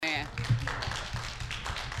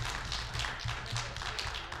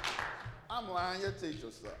lying, your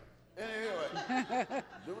teacher suck. Anyway,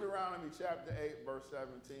 Deuteronomy chapter 8, verse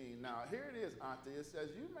 17. Now, here it is, Auntie. It says,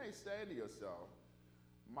 you may say to yourself,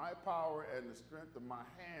 my power and the strength of my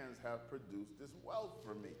hands have produced this wealth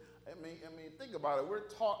for me. I mean, think about it. We're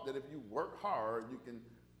taught that if you work hard, you can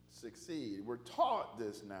succeed. We're taught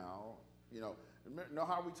this now. You know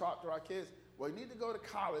how we talk to our kids? Well, you need to go to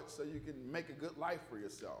college so you can make a good life for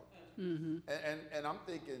yourself. Mm-hmm. And I'm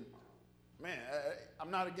thinking, man,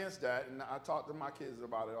 I'm not against that. And I talk to my kids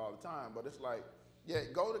about it all the time. But it's like, yeah,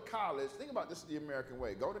 go to college. Think about this the American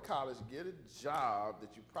way. Go to college, get a job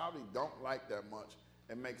that you probably don't like that much,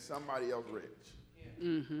 and make somebody else rich. Yeah.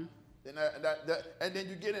 Mm-hmm. And then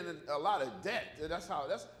you get in a lot of debt. That's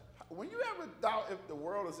when you ever doubt if the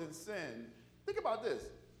world is in sin, think about this.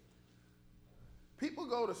 People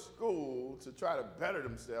go to school to try to better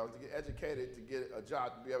themselves, to get educated, to get a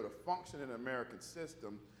job, to be able to function in the American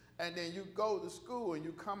system. And then you go to school and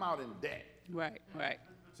you come out in debt. Right.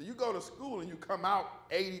 So you go to school and you come out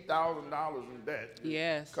 $80,000 in debt.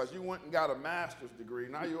 Yes. Because you went and got a master's degree.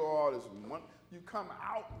 Now you owe all this money. You come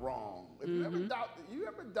out wrong. If you ever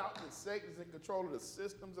doubt that Satan's in control of the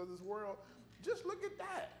systems of this world, just look at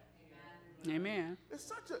that. Amen. It's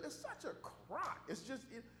such a crock. It's just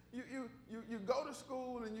you go to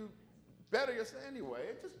school and you better yourself anyway.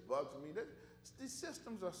 It just bugs me. These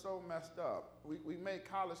systems are so messed up. We make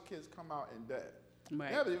college kids come out in debt. Right.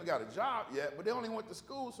 They haven't even got a job yet, but they only went to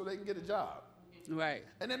school so they can get a job. Right.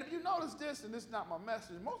 And then if you notice this, and this is not my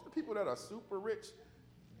message, most of the people that are super rich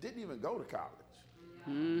didn't even go to college.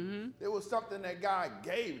 Mm-hmm. It was something that God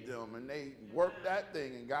gave them, and they worked that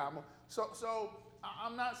thing and got them. So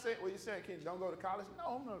I'm not saying, well, you're saying kids don't go to college.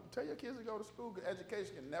 No, I'm going to tell your kids to go to school because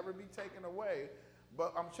education can never be taken away.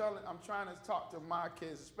 But I'm trying to talk to my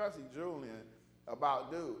kids, especially Julian, about,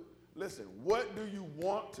 dude, listen, what do you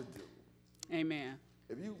want to do? Amen.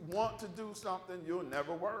 If you want to do something, you'll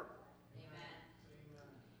never work.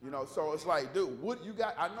 Amen. So it's like, dude, what you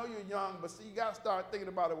got? I know you're young, but see, you got to start thinking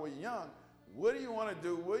about it when you're young. What do you want to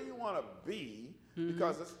do? What do you want to be? Mm-hmm.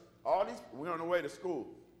 Because we're on the way to school.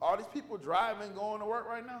 All these people driving, going to work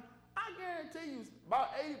right now, I guarantee you about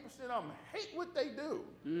 80% of them hate what they do.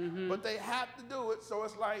 Mm-hmm. But they have to do it. So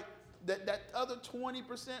it's like that other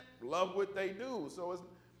 20% love what they do. So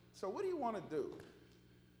what do you want to do?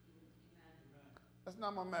 That's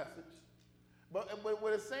not my message. But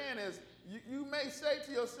what it's saying is you may say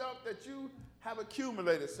to yourself that you have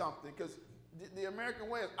accumulated something because the American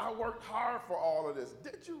way is, I worked hard for all of this.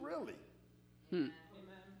 Did you really? Amen.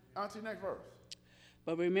 On to your next verse.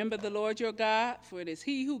 But remember the Lord your God, for it is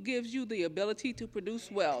he who gives you the ability to produce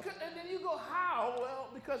wealth. And then you go, how? Well,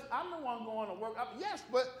 because I'm the one going to work. Yes,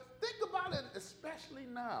 but think about it, especially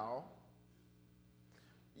now.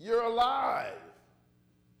 You're alive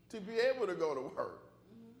to be able to go to work.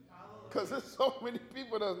 Because there's so many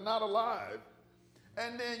people that's not alive.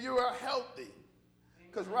 And then you are healthy.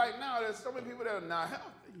 Because right now there's so many people that are not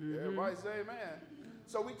healthy. Mm-hmm. Everybody say amen.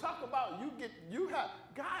 So we talk about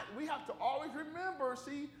God, we have to always remember.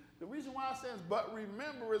 See, the reason why I say but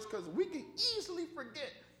remember is because we can easily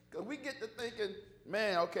forget. Because we get to thinking,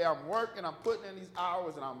 man, okay, I'm working, I'm putting in these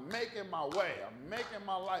hours, and I'm making my way. I'm making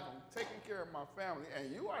my life. I'm taking care of my family.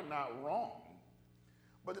 And you are not wrong.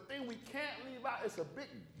 But the thing we can't leave out is a big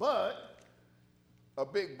but.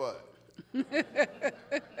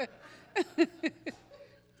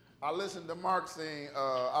 I listened to Mark sing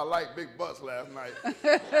I Like Big Butts last night.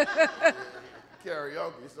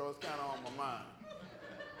 Karaoke, so it's kind of on my mind.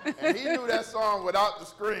 And he knew that song without the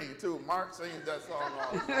screen, too. Mark sings that song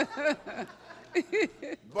all the time.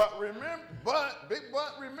 Big Butt,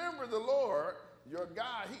 remember the Lord, your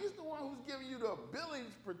God. He's the one who's giving you the ability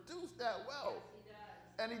to produce that wealth.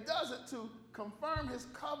 And he does it to confirm his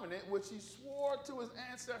covenant, which he swore to his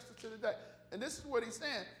ancestors to the day. And this is what he's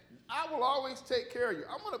saying. I will always take care of you.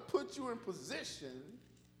 I'm going to put you in position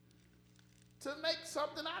to make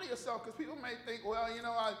something out of yourself. Because people may think, well,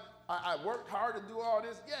 I worked hard to do all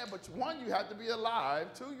this. Yeah, but one, you have to be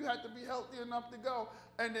alive. Two, you have to be healthy enough to go.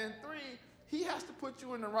 And then three, he has to put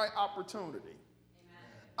you in the right opportunity.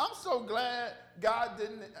 Amen. I'm so glad God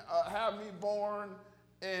didn't have me born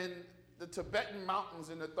in the Tibetan mountains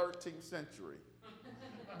in the 13th century.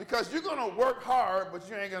 Because you're going to work hard, but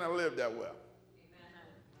you ain't going to live that well. Amen.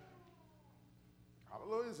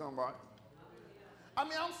 Hallelujah, somebody. I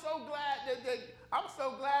mean, I'm so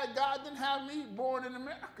glad God didn't have me born in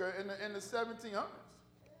America in the 1700s.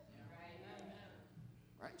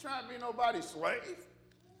 I ain't trying to be nobody's slave.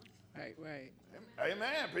 Right.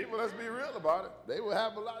 Amen. People, let's be real about it. They will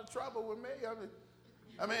have a lot of trouble with me.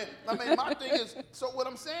 I mean, my thing is, so what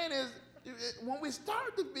I'm saying is, when we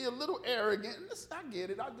start to be a little arrogant, and I get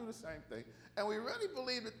it, I do the same thing, and we really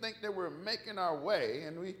believe to think that we're making our way,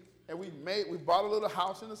 and we bought a little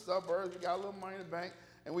house in the suburbs, we got a little money in the bank,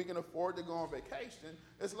 and we can afford to go on vacation.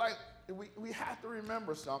 It's like we have to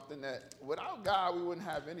remember something, that without God, we wouldn't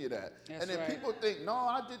have any of that. That's and then right. people think, no,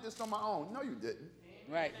 I did this on my own. No, you didn't.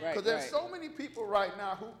 Right. Because there's so many people right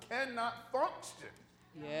now who cannot function,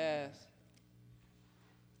 Yes.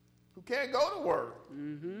 who can't go to work,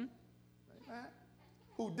 Mm-hmm. Amen,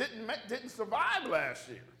 who didn't survive last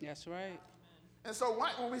year. That's right. And so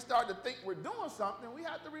when we start to think we're doing something, we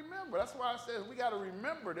have to remember. That's why I said we got to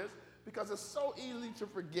remember this, because it's so easy to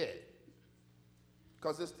forget,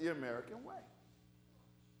 because it's the American way.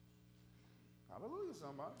 Hallelujah,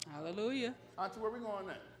 somebody. Hallelujah. Auntie, where we going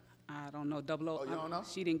next? I don't know. Double O. Oh, you don't know?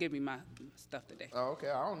 She didn't give me my stuff today. Oh, okay,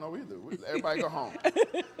 I don't know either. Everybody go home.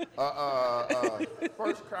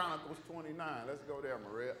 1 Chronicles 29. Let's go there,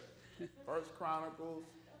 Maria. 1 Chronicles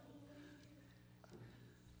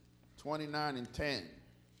 29 and 10.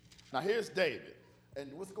 Now here's David.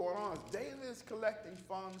 And what's going on is David is collecting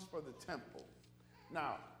funds for the temple.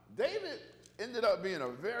 Now, David ended up being a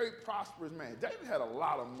very prosperous man. David had a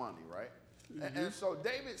lot of money, right? Mm-hmm. And so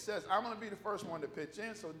David says, I'm going to be the first one to pitch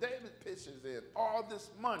in. So David pitches in all this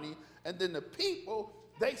money, and then the people,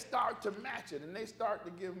 they start to match it, and they start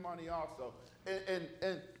to give money also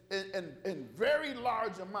in very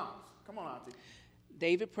large amounts. Come on, Auntie.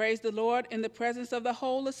 David praised the Lord in the presence of the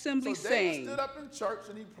whole assembly, So David saying, stood up in church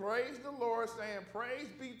and he praised the Lord, saying, praise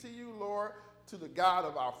be to you, Lord, to the God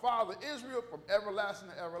of our father Israel from everlasting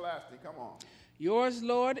to everlasting. Come on. Yours,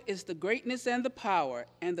 Lord, is the greatness and the power,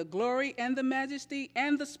 and the glory and the majesty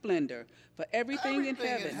and the splendor, for everything in heaven.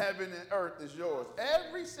 Everything in heaven and earth is yours.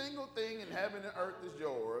 Every single thing in heaven and earth is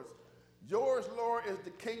yours. Yours, Lord, is the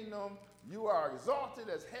kingdom. You are exalted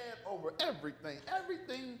as head over everything.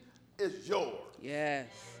 Everything is yours. Yes.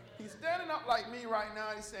 He's standing up like me right now.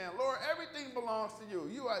 He's saying, Lord, everything belongs to you.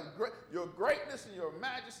 You are great. Your greatness and your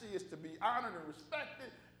majesty is to be honored and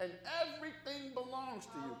respected, and everything belongs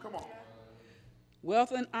to you. Come on.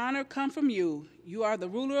 Wealth and honor come from you. You are the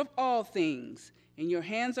ruler of all things. In your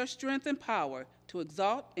hands are strength and power to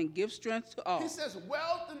exalt and give strength to all. He says,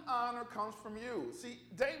 wealth and honor comes from you. See,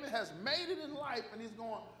 David has made it in life, and he's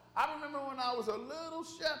going, I remember when I was a little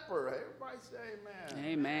shepherd. Everybody say amen.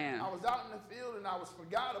 Amen. I was out in the field and I was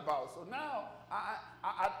forgot about. So now I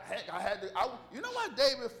had to, you know why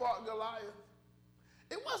David fought Goliath?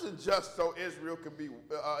 It wasn't just so Israel could be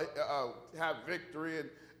have victory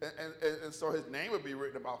and so his name would be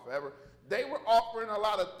written about forever. They were offering a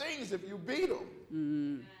lot of things if you beat them.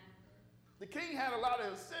 Mm-hmm. The king had a lot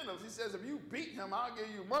of incentives. He says, if you beat him, I'll give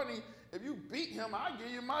you money. If you beat him, I'll give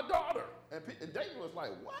you my daughter. And David was like,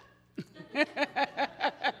 what?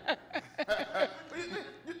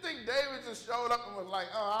 You think David just showed up and was like,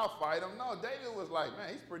 oh, I'll fight him? No, David was like,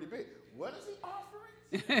 man, he's pretty big. What is he offering?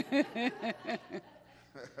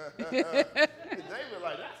 David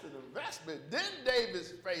like, that's an investment. Then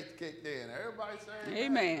David's faith kicked in. Everybody say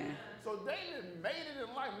amen. So David made it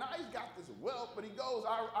in life. Now he's got this wealth, but he goes,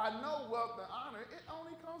 I know wealth and honor. It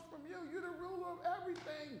only comes from you. You're the ruler of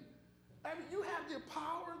everything. I mean, you have the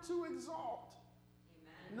power to exalt.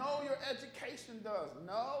 Amen. No, your education does.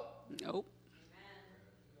 No. Nope.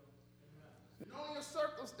 Amen. No, your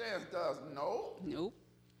circumstance does. No. Nope.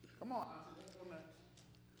 Come on.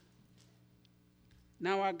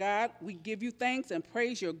 Now, our God, we give you thanks and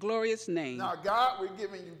praise your glorious name. Now, God, we're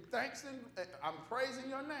giving you thanks and I'm praising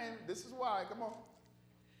your name. This is why. Come on.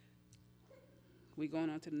 We going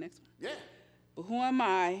on to the next one? Yeah. But who am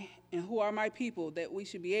I and who are my people that we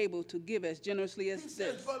should be able to give as generously as this? He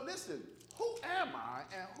says, but listen, who am I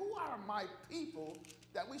and who are my people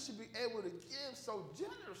that we should be able to give so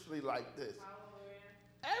generously like this?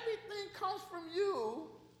 Everything comes from you,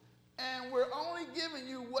 and we're only giving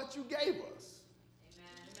you what you gave us.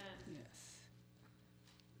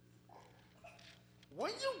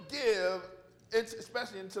 When you give,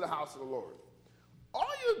 especially into the house of the Lord, all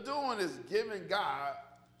you're doing is giving God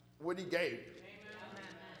what he gave you.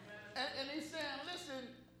 And he's saying, listen,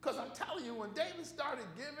 because I'm telling you, when David started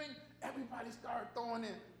giving, everybody started throwing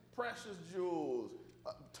in precious jewels,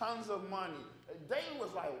 tons of money. David was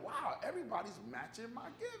like, wow, everybody's matching my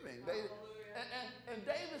giving. And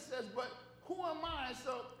David says, but who am I?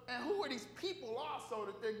 And who are these people also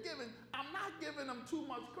that they're giving? I'm not giving them too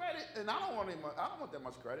much credit, and I don't want that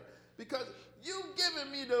much credit, because you've given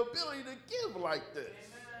me the ability to give like this.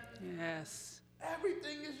 Yes.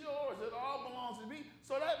 Everything is yours. It all belongs to me.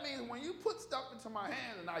 So that means when you put stuff into my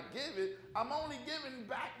hand and I give it, I'm only giving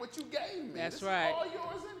back what you gave me. That's this right. Is all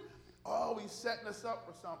yours. Oh, he's setting us up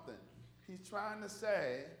for something. He's trying to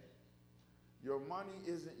say, Your money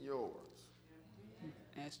isn't yours.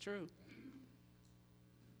 That's true.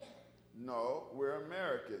 No, we're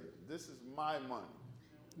American. This is my money.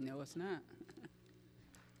 No, it's not.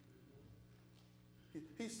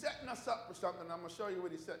 He's setting us up for something. I'm going to show you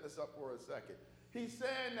what he's setting us up for in a second. He's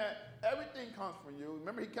saying that everything comes from you.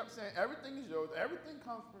 Remember, he kept saying everything is yours. Everything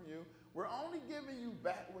comes from you. We're only giving you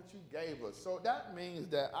back what you gave us. So that means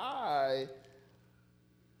that I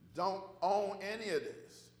don't own any of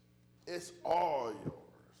this. It's all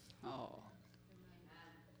yours. Oh.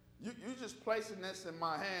 You're just placing this in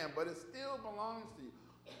my hand, but it still belongs to you.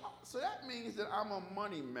 So that means that I'm a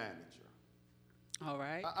money manager. All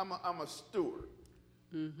right. I'm a steward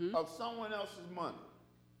of someone else's money.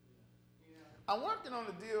 I'm working on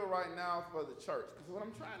a deal right now for the church, because what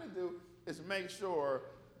I'm trying to do is make sure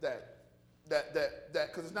that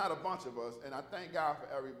because it's not a bunch of us, and I thank God for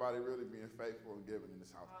everybody really being faithful and giving in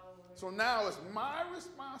this house. So now it's my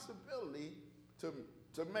responsibility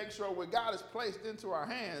to make sure what God has placed into our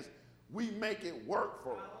hands, we make it work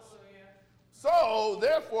for us. So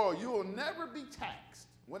therefore, you will never be taxed.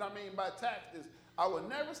 What I mean by taxed is I will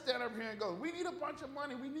never stand up here and go, we need a bunch of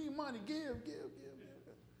money, we need money, give.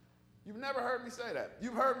 You've never heard me say that.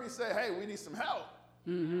 You've heard me say, hey, we need some help.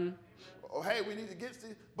 Mm-hmm. Or hey, we need to get to,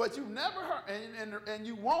 but you've never heard, and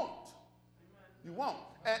you won't. You won't.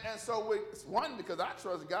 And so it's one, because I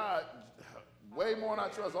trust God way more than I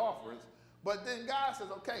trust offerings. But then God says,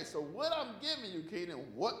 okay, so what I'm giving you, Kenan,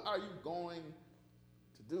 what are you going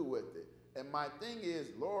to do with it? And my thing is,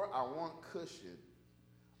 Lord, I want cushion.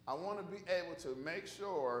 I want to be able to make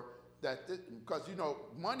sure that, because,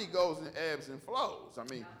 money goes in ebbs and flows.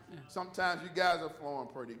 I mean, sometimes you guys are flowing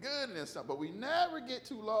pretty good, and then some, but we never get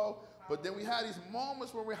too low. But then we have these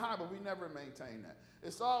moments where we're high, but we never maintain that.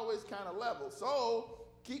 It's always kind of level. So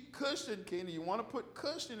keep cushion, Kenan. You want to put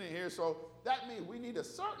cushion in here. So that means we need a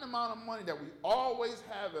certain amount of money that we always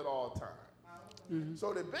have at all times. Mm-hmm.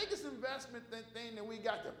 So the biggest investment thing that we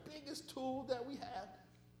got, the biggest tool that we have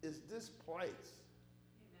is this place.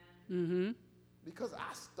 Amen. Mm-hmm. Because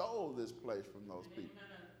I stole this place from those people.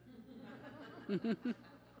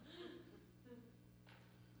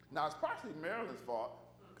 Now, it's partially Marilyn's fault,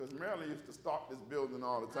 because Marilyn used to stalk this building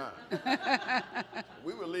all the time.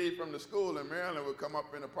 We would leave from the school, and Marilyn would come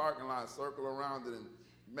up in the parking lot, circle around it, and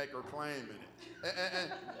make her claim in it.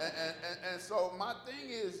 And so my thing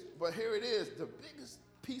is, but here it is, the biggest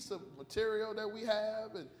piece of material that we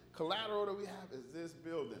have and collateral that we have is this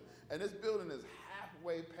building. And this building is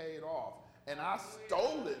halfway paid off. And I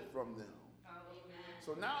stole it from them.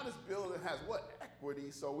 So now this building has what? Equity.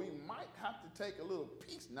 So we might have to take a little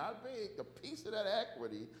piece, not big, a piece of that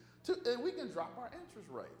equity, and we can drop our interest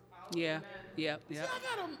rate. Yeah. See, I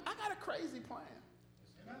got a crazy plan.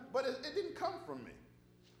 But it didn't come from me.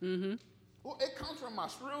 Mm-hmm. Well, it comes from my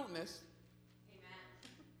shrewdness.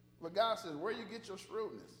 Amen. But God says, where you get your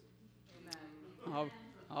shrewdness? Amen.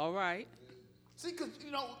 All right. See, because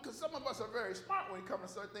some of us are very smart when it comes to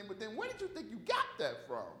certain things, but then where did you think you got that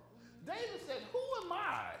from? David said, who am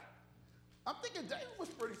I? I'm thinking David was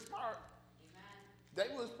pretty smart. Amen.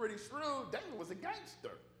 David was pretty shrewd. David was a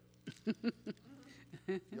gangster.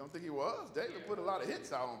 You don't think he was? David put a lot of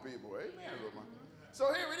hits out on people. Amen.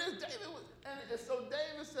 So here it is. So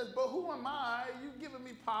David says, but who am I? You've given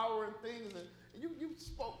me power and things, and you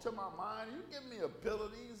spoke to my mind. You give me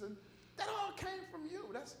abilities, and that all came from you.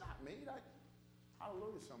 That's not me.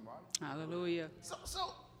 Hallelujah, somebody. Hallelujah.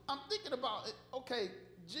 So I'm thinking about it. Okay,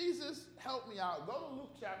 Jesus, help me out. Go to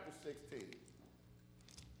Luke chapter 16.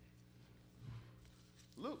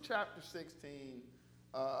 Luke chapter 16,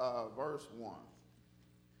 verse 1.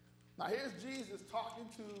 Now here's Jesus talking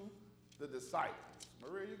to the disciples.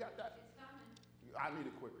 Maria, you got that? It's coming. I need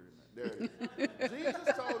it quicker than that. There it is. Jesus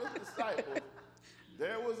told his disciples,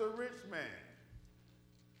 there was a rich man.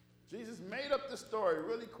 Jesus made up the story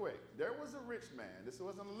really quick. There was a rich man. This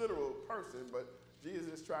wasn't a literal person, but Jesus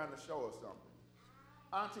is trying to show us something.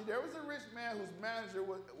 Auntie, there was a rich man whose manager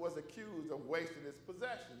was accused of wasting his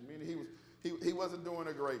possessions, meaning he wasn't doing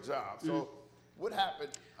a great job. So what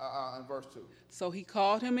happened in verse 2? So he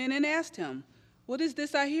called him in and asked him, what is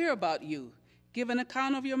this I hear about you? Give an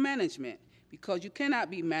account of your management, because you cannot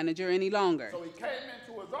be manager any longer. So he came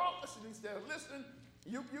into his office and he said, listen,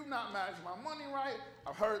 you're not managing my money right.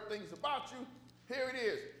 I've heard things about you. Here it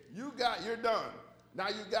is. You're done. Now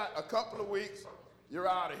you got a couple of weeks. You're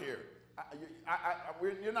out of here.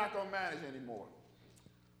 You're not going to manage anymore.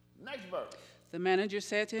 Next verse. The manager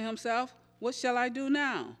said to himself, what shall I do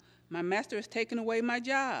now? My master has taken away my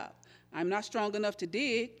job. I'm not strong enough to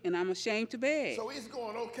dig, and I'm ashamed to beg. So he's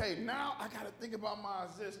going, okay, now I got to think about my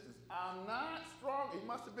existence. I'm not strong. He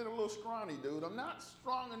must have been a little scrawny dude. I'm not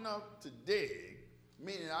strong enough to dig,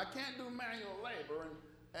 meaning I can't do manual labor.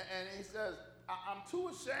 And he says, I'm too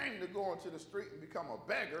ashamed to go into the street and become a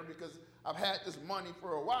beggar because I've had this money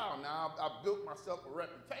for a while now. I've built myself a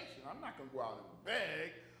reputation. I'm not going to go out and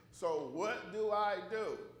beg. So what do I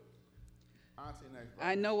do? Auntie, next.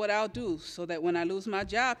 I know what I'll do so that when I lose my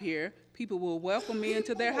job here, people will welcome me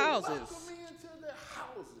into their houses. Welcome me into their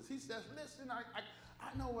houses. He says, listen,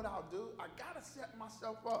 I know what I'll do. I got to set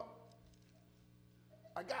myself up.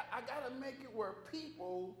 I got to make it where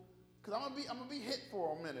people, because I'm gonna be hit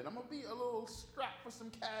for a minute. I'm gonna be a little strapped for some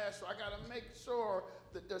cash, so I got to make sure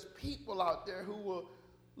that there's people out there who will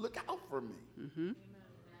look out for me. Mm-hmm.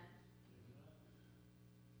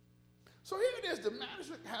 So here it is. The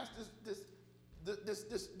manager has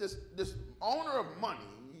this owner of money.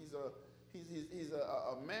 He's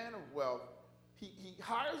a man of wealth. He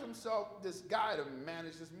hires himself this guy to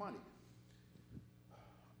manage his money.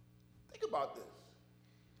 Think about this.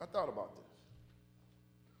 I thought about this.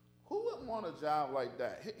 Who wouldn't want a job like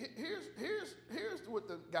that? Here's what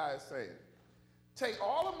the guy is saying. Take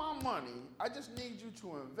all of my money. I just need you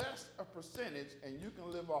to invest a percentage, and you can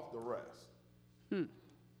live off the rest.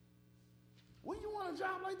 Wouldn't you want a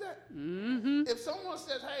job like that? Mm-hmm. If someone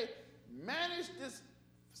says, hey, manage this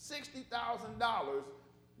 $60,000,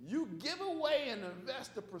 you give away and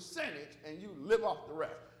invest a percentage and you live off the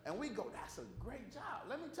rest. And we go, that's a great job.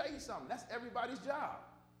 Let me tell you something. That's everybody's job.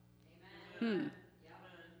 Hmm.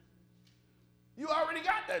 You already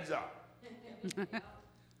got that job.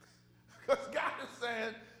 Because God is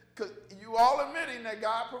saying, because you all admitting that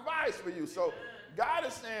God provides for you. So God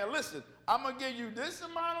is saying, listen, I'm going to give you this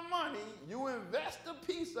amount of money, you invest a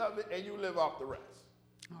piece of it, and you live off the rest.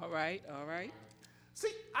 All right, all right.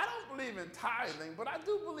 See, I don't believe in tithing, but I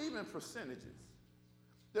do believe in percentages.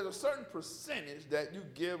 There's a certain percentage that you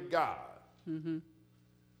give God. Mm-hmm.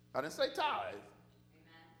 I didn't say tithe.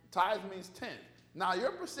 Tithe means 10. Now,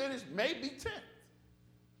 your percentage may be 10.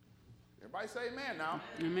 Everybody say amen now.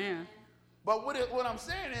 Amen. But what I'm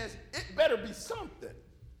saying is, it better be something,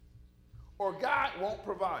 or God won't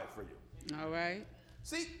provide for you. All right.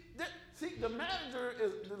 See, the manager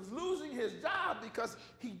is losing his job because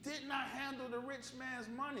he did not handle the rich man's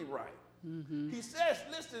money right. Mm-hmm. He says,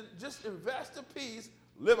 listen, just invest a piece,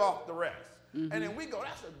 live off the rest. Mm-hmm. And then we go,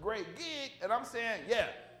 that's a great gig. And I'm saying, yeah,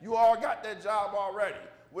 you all got that job already.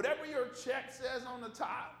 Whatever your check says on the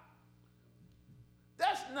top,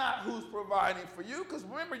 that's not who's providing for you, because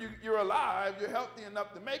remember, you're alive, you're healthy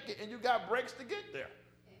enough to make it, and you got breaks to get there.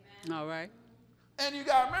 Amen. All right. And you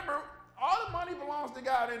got to remember, all the money belongs to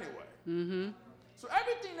God anyway. Mm-hmm. So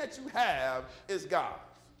everything that you have is God's.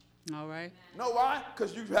 All right. Know why?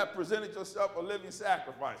 Because you have presented yourself a living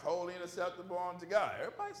sacrifice, holy and acceptable unto God.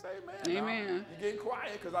 Everybody say amen. Amen. Now, you're getting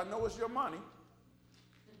quiet because I know it's your money.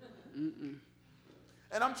 Mm-mm.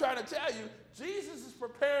 And I'm trying to tell you, Jesus is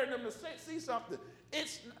preparing them to see something.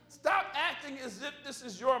 Stop acting as if this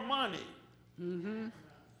is your money. Mm-hmm.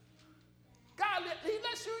 God, he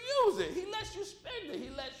lets you use it. He lets you spend it. He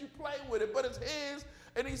lets you play with it, but it's his.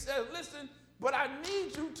 And he says, listen, but I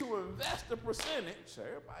need you to invest a percentage.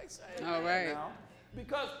 Everybody say all right. now.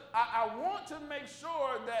 Because I want to make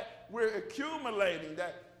sure that we're accumulating,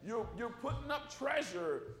 that you're putting up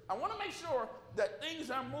treasure. I want to make sure that things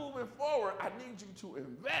are moving forward. I need you to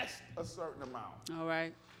invest a certain amount. All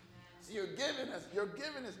right. So your giving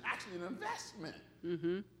is actually an investment.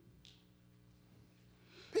 Mm-hmm.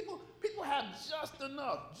 People have just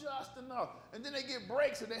enough, and then they get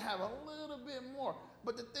breaks and they have a little bit more.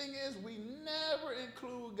 But the thing is, we never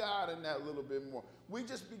include God in that little bit more. We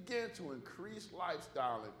just begin to increase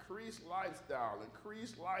lifestyle.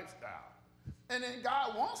 And then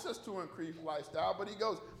God wants us to increase lifestyle, but he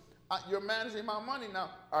goes, you're managing my money now.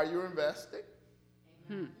 Are you investing?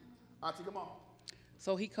 Auntie, come on.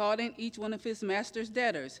 So he called in each one of his master's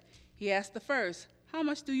debtors. He asked the first, how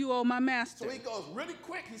much do you owe my master? So he goes really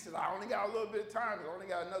quick. He says, I only got a little bit of time. I only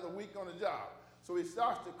got another week on the job. So he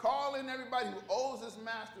starts to call in everybody who owes his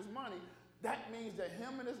master's money. That means that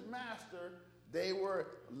him and his master, they were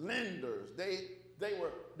lenders. They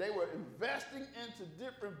were investing into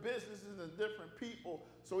different businesses and different people.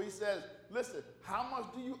 So he says, listen, how much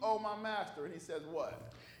do you owe my master? And he says,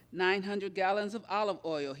 what? 900 gallons of olive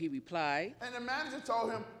oil, he replied. And the manager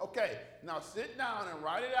told him, okay, now sit down and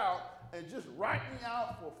write it out, and just write me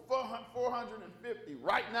out for 450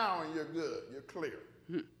 right now, and you're good. You're clear.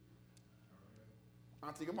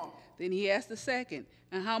 Auntie, come on. Then he asked the second,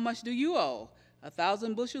 and how much do you owe?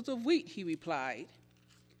 1,000 bushels of wheat, he replied.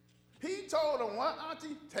 He told him, what,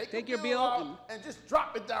 Auntie? Take your bill bill out and just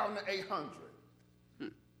drop it down to 800.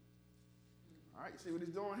 All right, you see what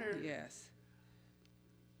he's doing here? Yes.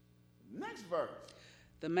 Next verse.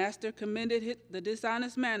 The master commended the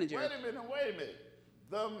dishonest manager. Wait a minute.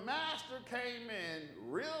 The master came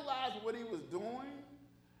in, realized what he was doing,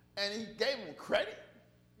 and he gave him credit.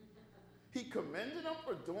 He commended him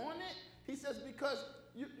for doing it. He says, because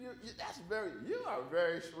you are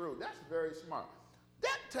very shrewd. That's very smart.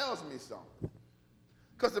 That tells me something.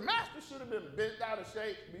 Because the master should have been bent out of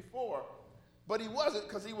shape before, but he wasn't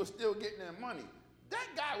because he was still getting their money. That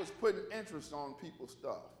guy was putting interest on people's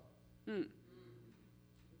stuff. Think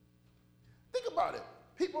about it.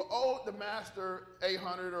 People owed the master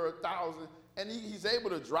 800 or 1,000, and he's able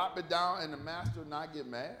to drop it down and the master not get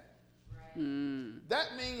mad. Right.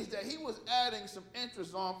 That means that he was adding some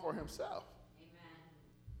interest on for himself. Amen.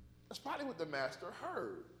 That's probably what the master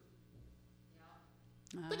heard.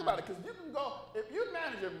 Think about it, because you can go, if you're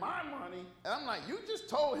managing my money, and I'm like, you just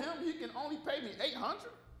told him he can only pay me 800? Right.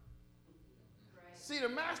 See, the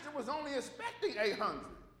master was only expecting 800. Amen.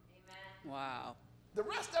 Wow. The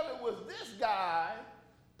rest of it was this guy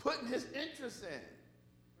putting his interest in.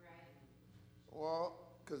 Right. Well,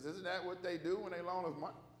 because isn't that what they do when they loan us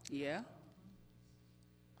money? Yeah.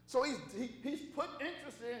 So he's put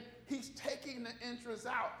interest in, he's taking the interest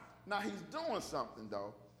out. Now he's doing something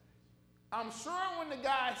though. I'm sure when the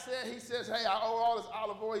guy he says, hey, I owe all this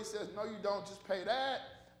olive oil, he says, no, you don't, just pay that.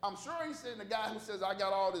 I'm sure he's saying the guy who says, I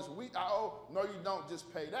got all this wheat I owe, no, you don't,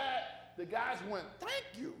 just pay that. The guys went, thank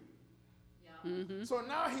you. Yeah. Mm-hmm. So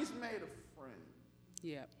now he's made a friend.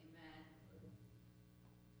 Yep. Amen.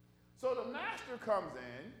 So the master comes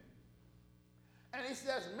in and he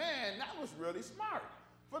says, man, that was really smart.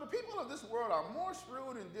 For the people of this world are more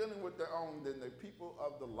shrewd in dealing with their own than the people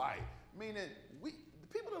of the light. Meaning, the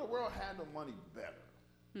people of the world handle money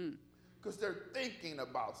better. Because they're thinking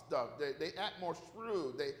about stuff. They act more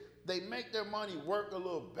shrewd. They make their money work a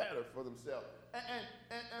little better for themselves.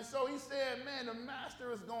 And so he said, man, the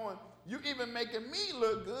master is going, you even making me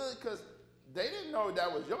look good, because they didn't know that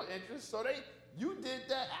was your interest. So you did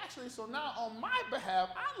that actually. So now on my behalf,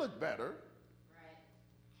 I look better.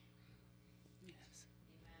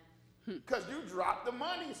 Because you dropped the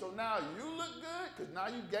money, so now you look good, because now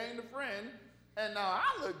you gained a friend, and now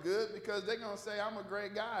I look good because they're going to say I'm a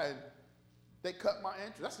great guy, and they cut my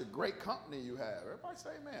interest. That's a great company you have. Everybody say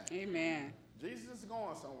amen. Amen. Jesus is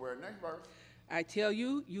going somewhere. Next verse. I tell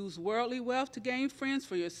you, use worldly wealth to gain friends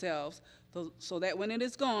for yourselves, so that when it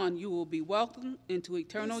is gone, you will be welcomed into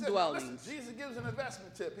eternal dwellings. Listen, Jesus gives an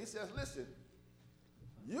investment tip. He says, listen,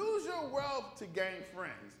 use your wealth to gain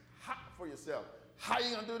friends for yourself. How are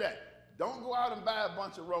you going to do that? Don't go out and buy a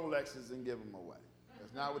bunch of Rolexes and give them away.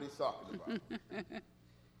 That's not what he's talking about.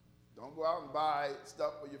 Don't go out and buy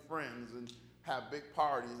stuff for your friends and have big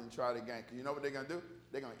parties and try to gain. Because you know what they're going to do?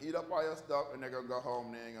 They're going to eat up all your stuff and they're going to go home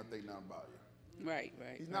and they ain't going to think nothing about you. Right.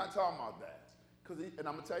 He's not talking about that. And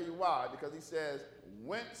I'm going to tell you why. Because he says,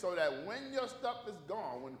 so that when your stuff is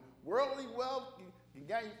gone, when worldly wealth can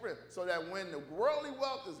gain you friends, so that when the worldly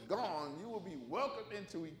wealth is gone, you will be welcomed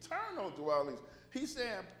into eternal dwellings. He's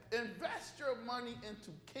saying, invest your money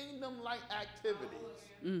into kingdom-like activities.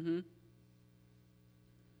 Mm-hmm.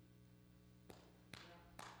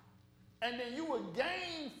 And then you will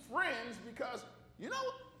gain friends because, you know,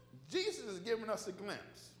 Jesus is giving us a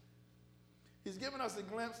glimpse. He's giving us a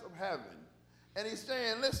glimpse of heaven. And he's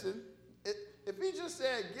saying, listen, if he just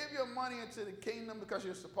said, give your money into the kingdom because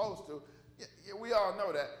you're supposed to, we all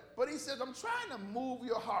know that. But he says, I'm trying to move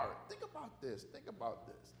your heart. Think about this. Think about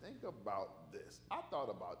this. Think about this. I thought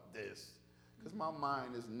about this because my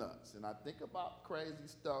mind is nuts. And I think about crazy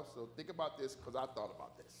stuff. So think about this because I thought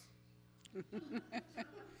about this.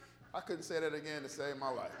 I couldn't say that again to save my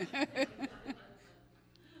life.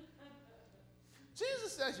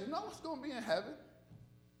 Jesus says, you know what's going to be in heaven?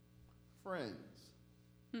 Friends.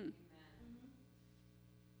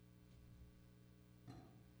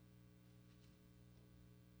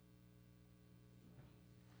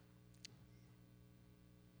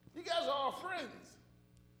 You guys are all friends.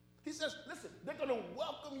 He says, listen, they're going to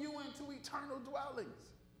welcome you into eternal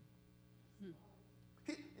dwellings.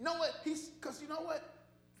 You know what? Because you know what?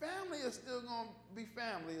 Family is still going to be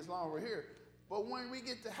family as long as we're here. But when we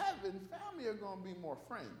get to heaven, family are going to be more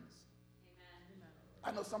friends. Amen.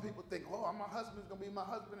 I know some people think, oh, my husband's going to be my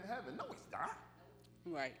husband in heaven. No, he's not.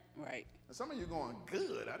 Right. And some of you going,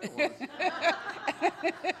 good. I don't want to.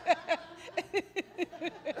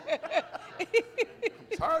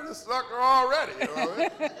 I'm tired of this sucker already. You know what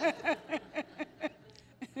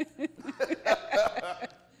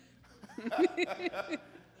I mean?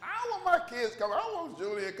 I don't want my kids coming. I don't want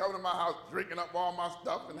Julia coming to my house drinking up all my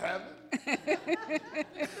stuff in heaven.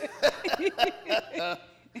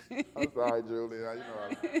 I'm sorry, Julia.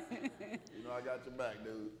 You know I got your back,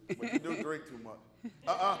 dude. But you do drink too much.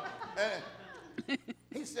 And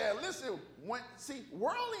he said, listen,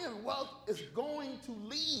 worldly wealth is going to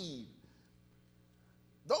leave.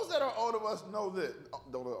 Those that are older of us know this.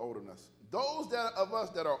 Those that are older than us. Those of us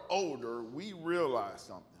that are older, we realize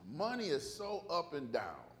something. Money is so up and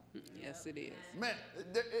down. Yes, it is. Man,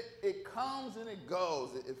 it comes and it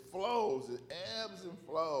goes. It flows. It ebbs and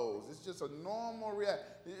flows. It's just a normal reaction.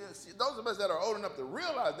 Those of us that are old enough to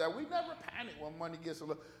realize that, we never panic when money gets a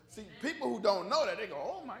little. See, people who don't know that, they go,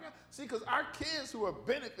 oh my God. See, because our kids who have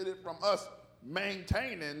benefited from us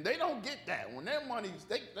maintaining, they don't get that. When their money,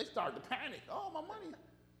 they start to panic. Oh, my money.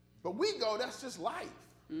 But we go, that's just life.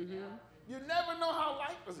 Mm-hmm. You never know how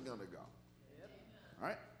life is going to go. All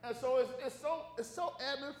right? And so it's so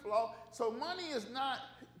ebb and flow. So money is not,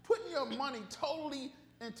 putting your money totally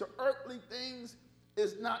into earthly things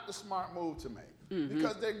is not the smart move to make. Mm-hmm.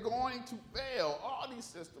 Because they're going to fail. All these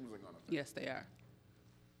systems are going to fail. Yes, they are.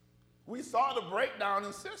 We saw the breakdown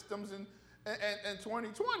in systems in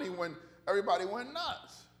 2020 when everybody went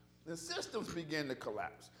nuts. The systems began to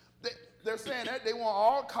collapse. They're saying that they want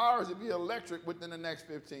all cars to be electric within the next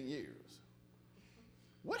 15 years.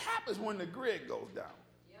 What happens when the grid goes down?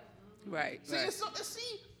 Right. See, right.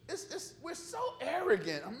 We're so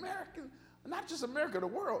arrogant. American, not just America, the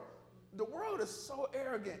world. The world is so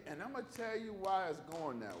arrogant, and I'm going to tell you why it's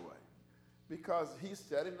going that way. Because he's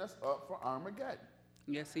setting us up for Armageddon.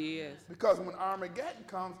 Yes, he is. Because when Armageddon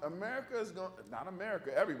comes, America is going, not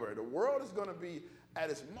America, everywhere, the world is going to be at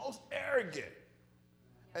its most arrogant.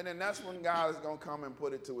 And then that's when God is going to come and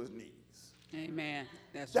put it to his knees. Amen.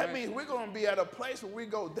 That means we're going to be at a place where we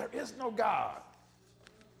go, there is no God.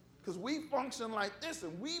 Because we function like this,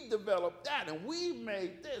 and we've developed that, and we've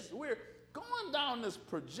made this. We're going down this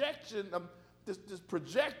projection of this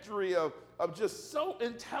trajectory of just so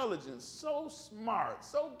intelligent, so smart,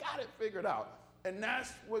 so got it figured out. And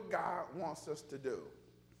that's what God wants us to do.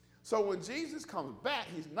 So when Jesus comes back,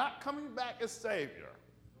 he's not coming back as Savior.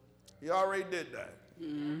 He already did that.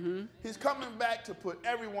 Mm-hmm. He's coming back to put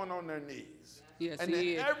everyone on their knees. Yes, and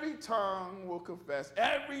then every tongue will confess,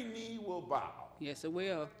 every knee will bow. Yes, it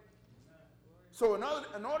will. So in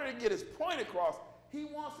order to get his point across, he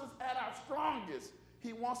wants us at our strongest.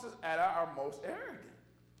 He wants us at our most arrogant.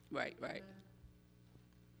 Right, right.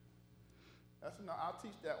 I'll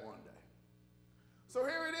teach that one day. So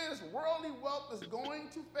here it is. Worldly wealth is going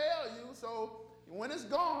to fail you. So when it's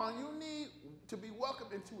gone, you need to be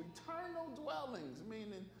welcomed into eternal dwellings,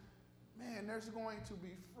 meaning, man, there's going to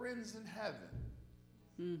be friends in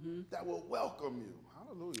heaven that will welcome you.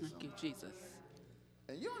 Hallelujah. Thank you, Jesus.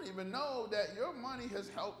 And you don't even know that your money has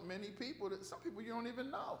helped many people. Some people you don't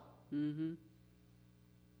even know. Mm-hmm.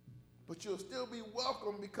 But you'll still be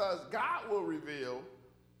welcome because God will reveal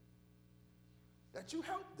that you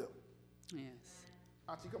helped them. Yes.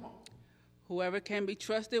 Auntie, come on. Whoever can be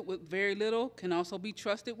trusted with very little can also be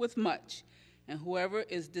trusted with much. And whoever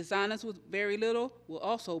is dishonest with very little will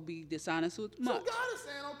also be dishonest with much. So God is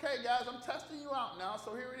saying, okay, guys, I'm testing you out now.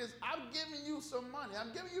 So here it is. I'm giving you some money.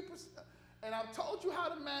 I'm giving you, and I've told you how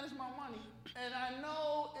to manage my money. And I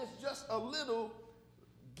know it's just a little.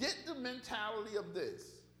 Get the mentality of this.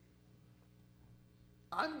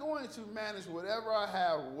 I'm going to manage whatever I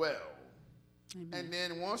have well. Amen. And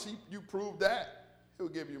then once you prove that, he'll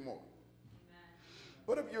give you more.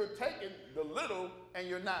 But if you're taking the little and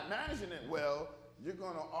you're not managing it well, you're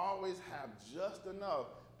going to always have just enough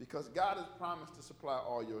because God has promised to supply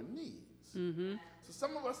all your needs. Mm-hmm. So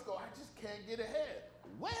some of us go, I just can't get ahead.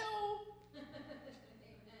 Well,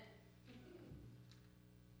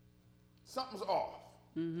 something's off.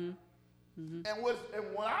 Mm-hmm. Mm-hmm. And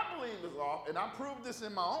what I believe is off, and I proved this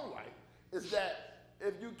in my own life, is that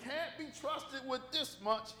if you can't be trusted with this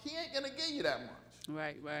much, he ain't going to give you that much.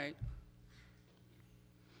 Right, right.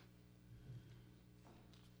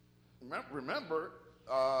 Remember,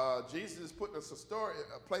 Jesus is putting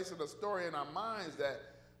placing a story in our minds that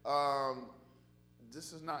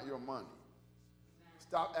this is not your money.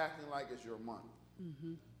 Stop acting like it's your money.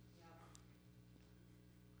 Mm-hmm.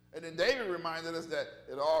 And then David reminded us that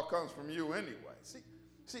it all comes from you anyway.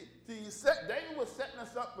 David was setting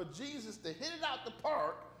us up for Jesus to hit it out the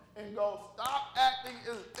park and go, stop acting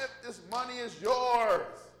as if this money is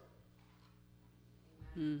yours.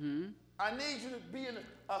 Mm-hmm. I need you to be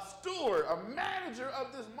a steward, a manager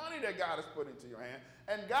of this money that God has put into your hand.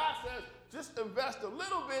 And God says, just invest a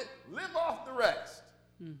little bit, live off the rest.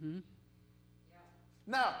 Mm-hmm.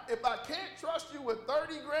 Now, if I can't trust you with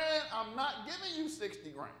 30 grand, I'm not giving you 60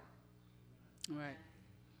 grand. Right.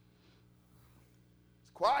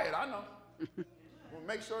 It's quiet, I know. We'll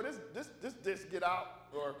make sure this get out,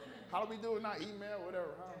 or how do we do it now? Email,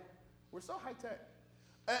 whatever. We're so high tech.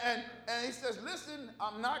 And he says, listen,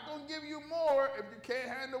 I'm not going to give you more if you can't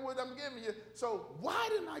handle what I'm giving you. So why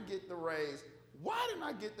didn't I get the raise? Why didn't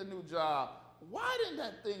I get the new job? Why didn't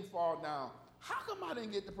that thing fall down? How come I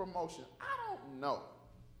didn't get the promotion? I don't know.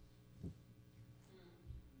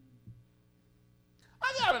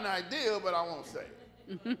 I got an idea, but I won't say it.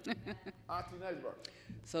 Auntie Nesbert.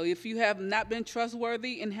 So if you have not been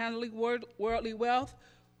trustworthy in handling worldly wealth,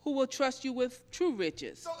 who will trust you with true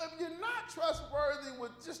riches? So if you're not trustworthy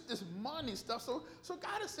with just this money stuff, so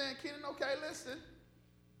God is saying, Kenan, okay, listen,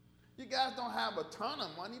 you guys don't have a ton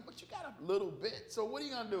of money, but you got a little bit. So what are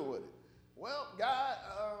you going to do with it? Well, God,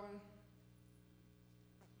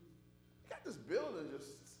 you got this building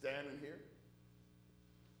just standing here.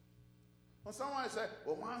 When somebody say,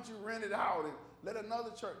 well, why don't you rent it out and let another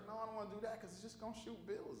church? No, I don't want to do that because it's just going to shoot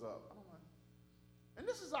bills up. I don't want. And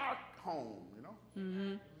this is our home, you know.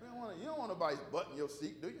 Mm-hmm. You don't want nobody's butt in your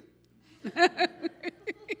seat, do you?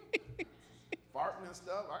 Farting and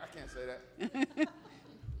stuff. I can't say that.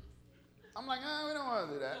 I'm like, we don't want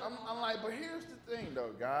to do that. I'm like, but here's the thing,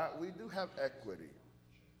 though, God. We do have equity.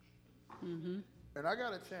 Mm-hmm. And I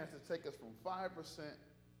got a chance to take us from 5%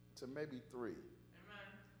 to maybe 3%.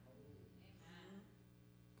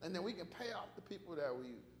 And then we can pay off the people that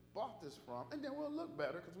we bought this from, and then we'll look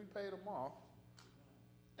better because we paid them off.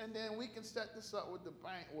 And then we can set this up with the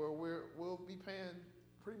bank where we'll be paying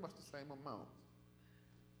pretty much the same amount.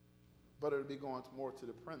 But it'll be going more to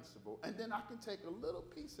the principal. And then I can take a little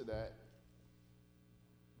piece of that,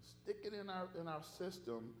 stick it in our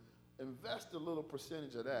system, invest a little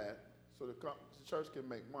percentage of that so the church can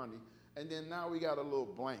make money. And then now we got a little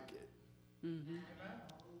blanket. Mm-hmm.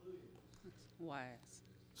 Wise.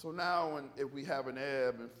 So now if we have an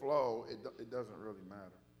ebb and flow, it doesn't really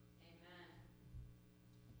matter.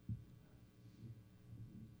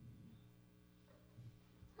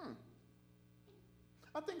 Amen.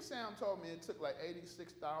 I think Sam told me it took like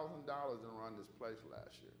 $86,000 to run this place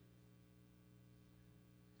last year.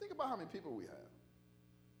 Think about how many people we have.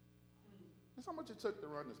 That's how much it took to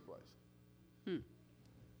run this place. It's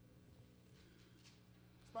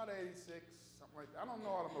about 86, something like that. I don't know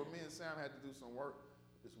all of them, but me and Sam had to do some work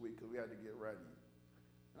this week because we had to get ready.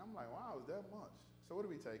 And I'm like, wow, is that much? So what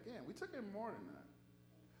did we take in? We took in more than that.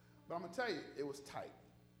 But I'm going to tell you, it was tight.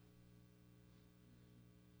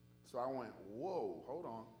 So I went, whoa, hold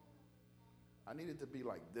on. I need it to be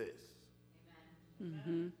like this. Amen.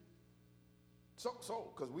 Mm-hmm. So,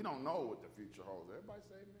 because we don't know what the future holds. Everybody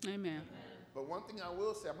say amen? Amen. But one thing I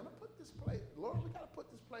will say, I'm going to put this place, Lord, we got to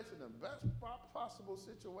put this place in the best possible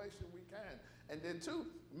situation we can. And then two,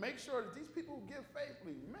 make sure that these people who give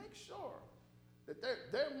faithfully, make sure that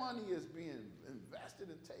their money is being invested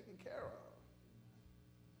and taken care of.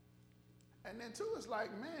 And then two, it's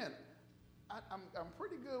like, man, I'm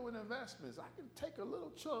pretty good with investments. I can take a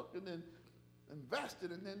little chunk and then invest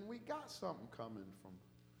it, and then we got something coming from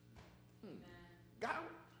God.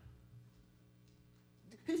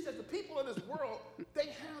 He said the people of this world, they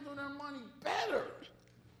handle their money better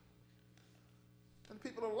than the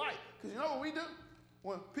people of light. Because you know what we do?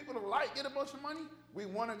 When people of light get a bunch of money, we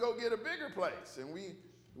want to go get a bigger place, and we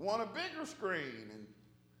want a bigger screen.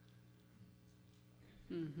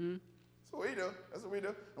 And that's what we do. That's what we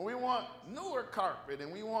do. And we want newer carpet,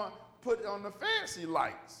 and we want put on the fancy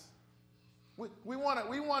lights. We want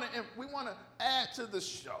to add to the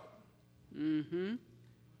show. Mm-hmm.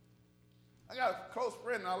 I got a close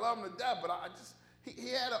friend, and I love him to death, but he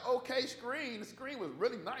had an okay screen. The screen was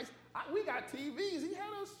really nice. We got TVs. He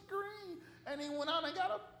had a screen, and he went out and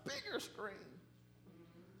got a bigger screen.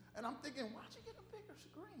 And I'm thinking, why'd you get a bigger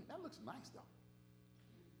screen? That looks nice, though.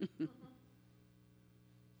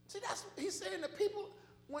 See, that's what he's saying. That people,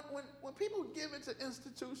 when people give it to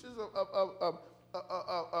institutions of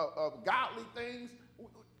godly things,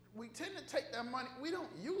 we tend to take that money. We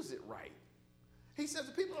don't use it right. He says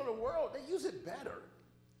the people of the world, they use it better.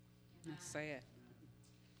 That's sad.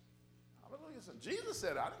 Hallelujah. So Jesus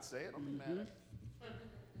said it. I didn't say it. Don't be mad at me.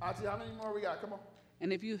 Auntie, how many more we got? Come on.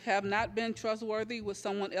 And if you have not been trustworthy with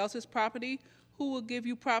someone else's property, who will give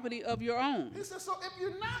you property of your own? He says, so if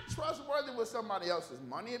you're not trustworthy with somebody else's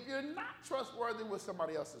money, if you're not trustworthy with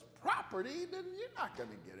somebody else's property, then you're not going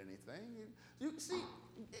to get anything. You see,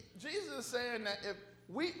 Jesus is saying that if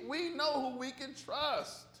we know who we can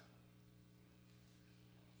trust.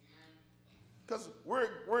 Because we're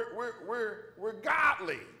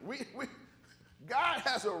godly. God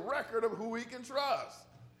has a record of who he can trust.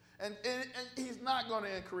 And he's not going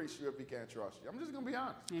to increase you if he can't trust you. I'm just going to be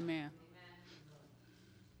honest. Amen.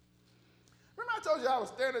 Remember I told you I was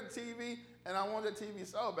staring at the TV and I wanted the TV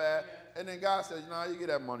so bad, and then God said, you get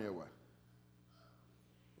that money away.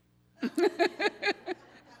 I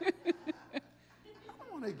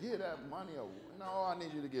want to give that money away. No, I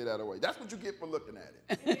need you to give that away. That's what you get for looking at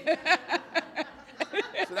it.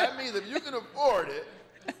 So that means if you can afford it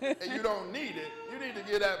and you don't need it, you need to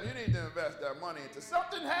invest that money into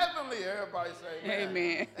something heavenly. Everybody say amen.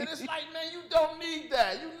 Amen. And it's like, man, you don't need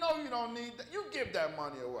that. You know you don't need that. You give that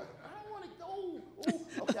money away. I don't want to go.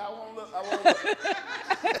 Okay, I won't look.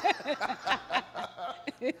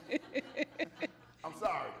 I'm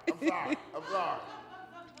sorry.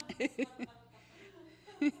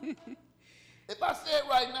 If I say it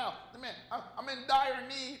right now, man, I'm in dire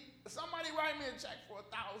need. Somebody write me a check for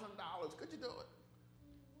 $1,000. Could you do it?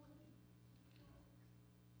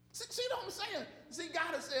 See what I'm saying? See,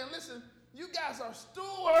 God is saying, listen, you guys are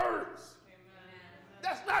stewards. Amen.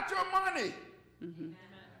 That's not your money. Mm-hmm.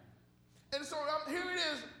 And so here it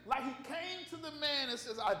is, like he came to the man and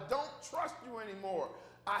says, I don't trust you anymore.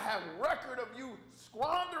 I have record of you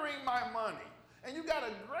squandering my money. And you got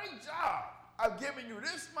a great job. I've given you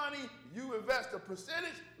this money. You invest a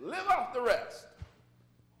percentage. Live off the rest.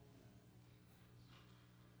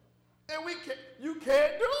 And you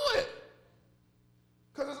can't do it.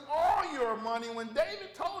 Because it's all your money. When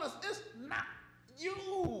David told us, it's not you.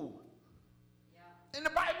 Yeah. And the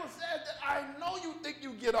Bible says that I know you think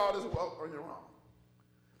you get all this wealth on your own.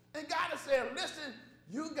 And God is saying, listen,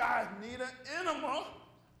 you guys need an enema.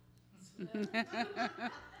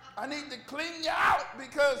 I need to clean you out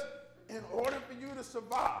because in order for you to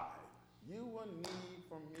survive, you will need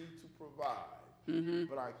for me to provide. Mm-hmm.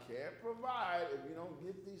 But I can't provide if you don't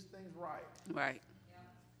get these things right. Right.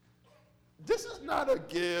 This is not a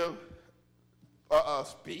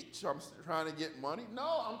speech. I'm trying to get money.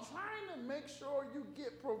 No, I'm trying to make sure you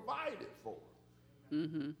get provided for.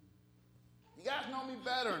 Mm-hmm. You guys know me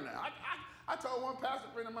better than that. I told one pastor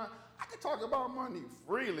friend of mine, I can talk about money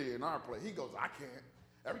freely in our place. He goes, I can't.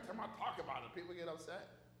 Every time I talk about it, people get upset.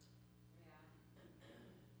 Yeah.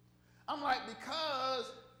 I'm like,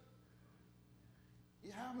 because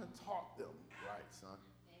you haven't taught them right, son.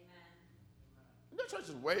 Your church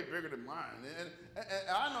is way bigger than mine. And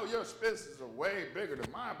I know your expenses are way bigger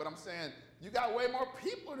than mine, but I'm saying you got way more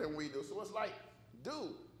people than we do. So it's like,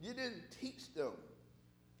 dude, you didn't teach them.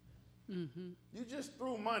 Mm-hmm. You just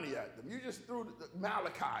threw money at them. You just threw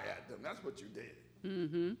Malachi at them. That's what you did.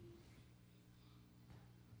 Mm-hmm.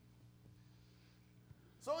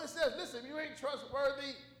 So it says, listen, if you ain't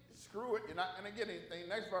trustworthy, screw it. You're not going to get anything.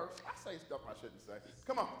 Next verse. I say stuff I shouldn't say.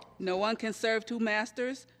 Come on. No one can serve two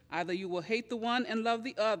masters. Either you will hate the one and love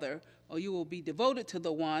the other, or you will be devoted to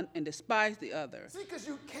the one and despise the other. See, because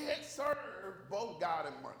you can't serve both God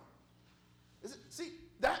and money. See,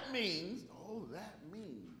 that means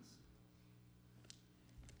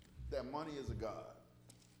that money is a god.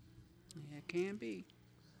 Yeah, it can be.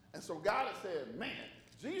 And so God has said, man,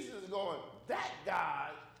 Jesus is going, that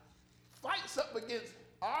God fights up against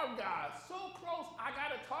our God so close, I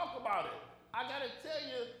got to talk about it. I got to tell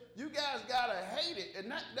you, you guys got to hate it.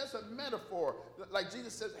 And that's a metaphor. Like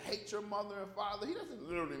Jesus says, hate your mother and father. He doesn't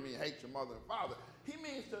literally mean hate your mother and father. He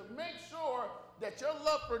means to make sure that your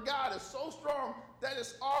love for God is so strong that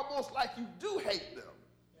it's almost like you do hate them.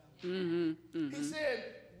 Mm-hmm, mm-hmm. He said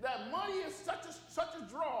that money is such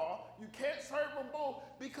a draw, you can't serve them both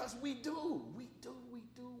because we do.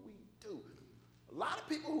 A lot of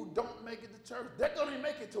people who don't make it to church, they're going to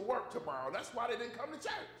make it to work tomorrow. That's why they didn't come to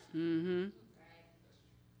church. Mm-hmm.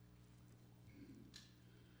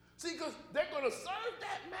 See, because they're going to serve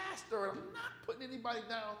that master. I'm not putting anybody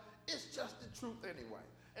down. It's just the truth anyway.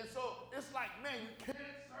 And so it's like, man, you can't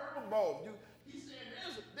serve them both. He said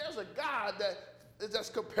there's a God that's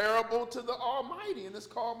comparable to the Almighty, and it's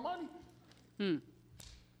called money.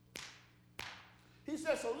 He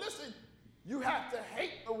said, so listen, you have to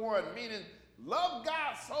hate the one, meaning love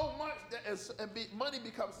God so much that money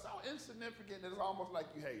becomes so insignificant that it's almost like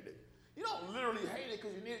you hate it. You don't literally hate it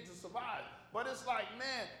because you need it to survive. But it's like,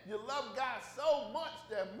 man, you love God so much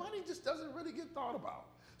that money just doesn't really get thought about.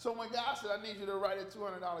 So when God said, I need you to write a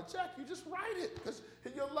 $200 check, you just write it because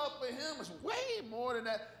your love for him is way more than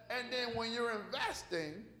that. And then when you're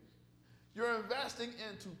investing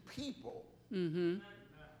into people. Mm-hmm.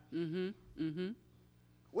 Mm-hmm. Mm-hmm.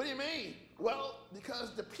 What do you mean? Well,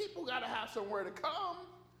 because the people got to have somewhere to come.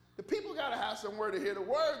 The people got to have somewhere to hear the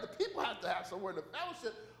word. The people have to have somewhere to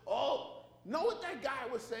fellowship. Oh, know what that guy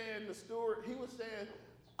was saying, the steward? He was saying,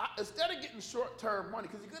 instead of getting short-term money,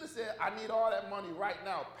 because he could have said, I need all that money right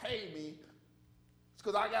now, pay me,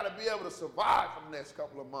 because I got to be able to survive for the next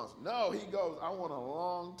couple of months. No, he goes, I want a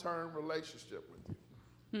long-term relationship with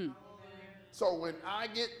you. So when I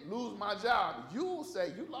lose my job, you will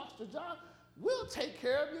say, you lost your job? We'll take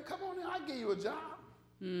care of you. Come on in, I'll give you a job.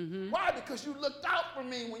 Mm-hmm. Why? Because you looked out for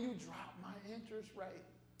me when you dropped my interest rate.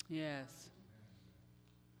 Yes.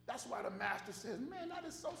 That's why the master says, man, that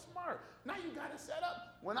is so smart. Now you got it set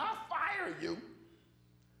up. When I fire you,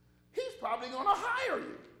 he's probably going to hire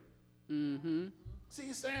you. Mm-hmm. See,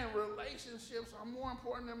 he's saying relationships are more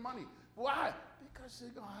important than money. Why? Because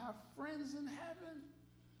you're going to have friends in heaven.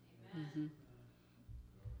 Mm-hmm.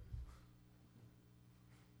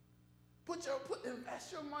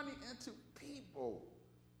 Invest your money into people.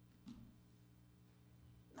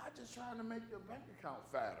 Not just trying to make your bank account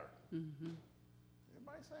fatter. Mm-hmm.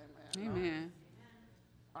 Everybody say amen. Amen.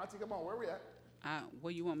 No? Auntie, come on, where we at?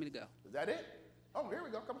 Where you want me to go? Is that it? Oh, here we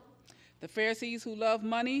go, come on. The Pharisees who loved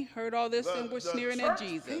money heard all this and were sneering at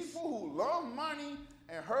Jesus. People who love money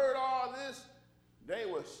and heard all this, they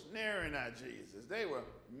were sneering at Jesus. They were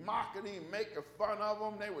mocking him, making fun of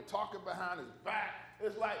him. They were talking behind his back.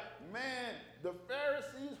 It's like, man, the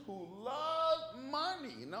Pharisees who love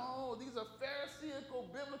money. No, these are Pharisaical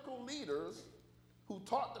biblical leaders who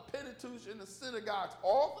taught the Pentateuch in the synagogues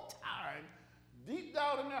all the time. Deep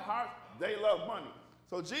down in their hearts, they love money.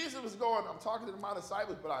 So Jesus was going, I'm talking to my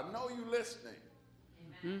disciples, but I know you're listening.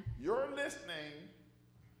 Amen. You're listening.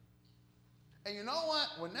 And you know what?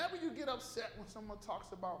 Whenever you get upset when someone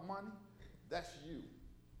talks about money, that's you.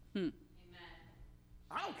 Hmm. Amen.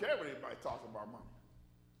 I don't care what anybody talks about money.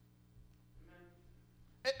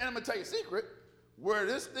 And I'm going to tell you a secret. Where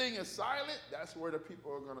this thing is silent, that's where the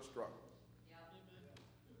people are going to struggle.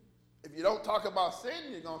 If you don't talk about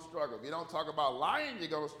sin, you're going to struggle. If you don't talk about lying, you're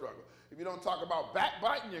going to struggle. If you don't talk about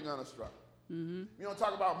backbiting, you're going to struggle. Mm-hmm. If you don't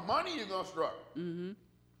talk about money, you're going to struggle. Mm-hmm.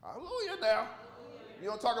 Hallelujah now. If you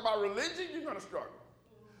don't talk about religion, you're going to struggle.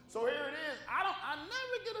 So here it is. I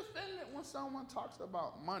never get offended when someone talks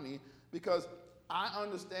about money because I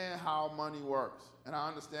understand how money works. And I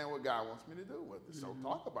understand what God wants me to do with it. So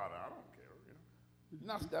talk about it. I don't care. You know? You're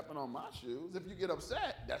not stepping on my shoes. If you get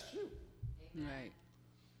upset, that's you. Right.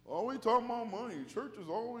 Always talking about money. Church is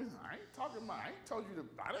always, I ain't talking about, I ain't told you to,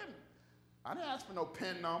 I didn't ask for no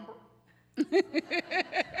PIN number. We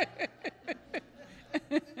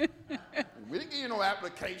didn't give you no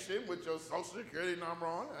application with your social security number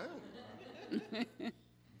on it.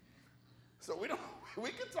 So we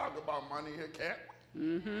can talk about money here, can't we?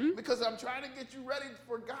 Mm-hmm. Because I'm trying to get you ready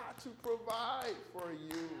for God to provide for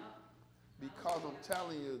you. Because I'm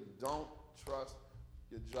telling you, don't trust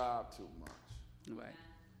your job too much. Right.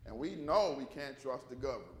 And we know we can't trust the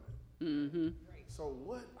government. Mm-hmm. So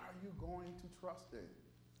what are you going to trust in?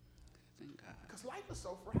 Thank God. Because life is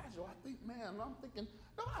so fragile. I think, man, I was thinking,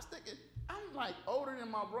 I'm like older than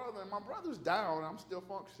my brother, and my brother's down, and I'm still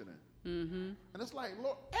functioning. Mm-hmm. And it's like,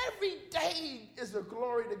 Lord, every day is a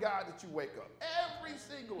glory to God that you wake up. Every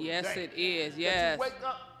single day. Yes, it is. That Yes. you wake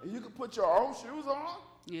up and you can put your own shoes on.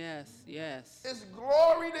 Yes. Yes. It's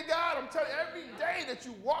glory to God. I'm telling you, every day that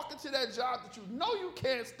you walk into that job that you know you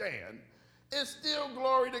can't stand, it's still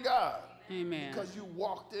glory to God. Amen. Because you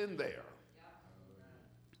walked in there.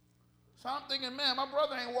 So I'm thinking, man, my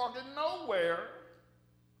brother ain't walking nowhere.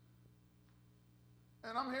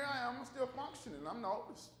 And I'm still functioning. I'm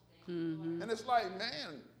noticed. Mm-hmm. And it's like,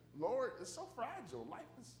 man, Lord, it's so fragile.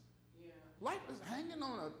 Life is hanging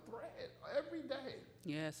on a thread every day.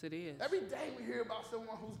 Yes, it is. Every day we hear about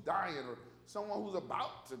someone who's dying or someone who's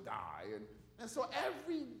about to die. And so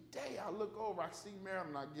every day I look over, I see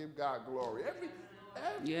Marilyn, I give God glory. Every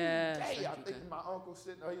Yes, day I thank you, think of my uncle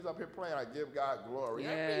sitting there, he's up here playing, I give God glory.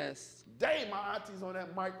 Yes. Every day my auntie's on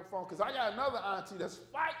that microphone because I got another auntie that's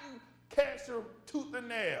fighting cancer tooth and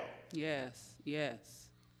nail. Yes. Yes.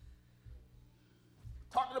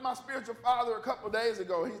 Talking to my spiritual father a couple of days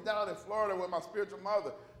ago. He's down in Florida with my spiritual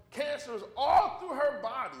mother. Cancer is all through her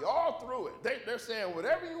body, all through it. They're saying,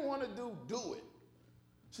 whatever you want to do, do it.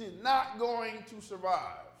 She's not going to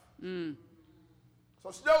survive. Mm.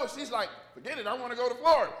 So she's like, forget it, I want to go to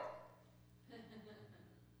Florida.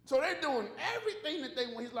 So they're doing everything that they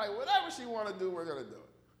want. He's like, whatever she want to do, we're going to do it.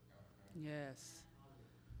 Yes.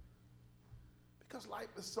 Because life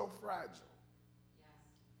is so fragile.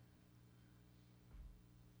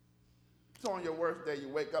 So on your worst day, you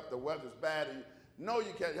wake up, the weather's bad, and you know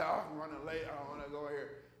you can't, I'm running late, I don't want to go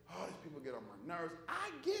here. Oh, these people get on my nerves. I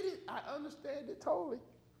get it. I understand it totally.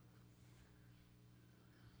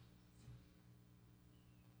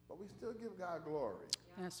 But we still give God glory.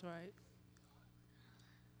 That's right.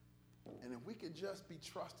 And if we could just be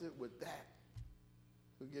trusted with that,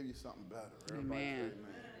 we'll give you something better. Everybody Amen. say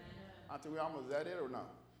amen. Auntie, we almost, is that it or no?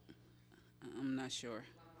 I'm not sure.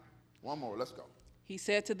 One more, let's go. He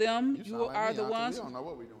said to them, You you sound like are me, the Auntie. ones. We don't know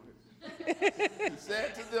what we're doing here. He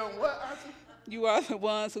said to them, what, Auntie? You are the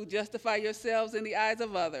ones who justify yourselves in the eyes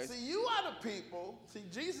of others. See, you are the people. See,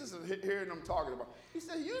 Jesus is hearing them talking about. He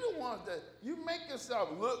said, you're the ones that you make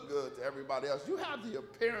yourself look good to everybody else. You have the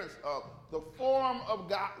appearance of the form of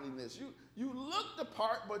godliness. You look the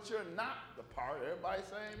part, but you're not the part. Everybody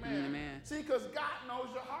say amen. Amen. See, because God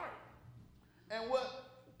knows your heart. And what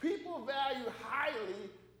people value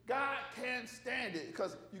highly, God can't stand it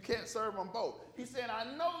because you can't serve them both. He said, I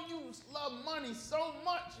know you love money so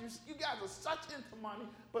much. You guys are such into money.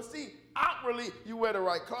 But see, outwardly, you wear the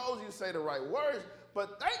right clothes, you say the right words.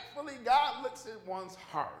 But thankfully, God looks at one's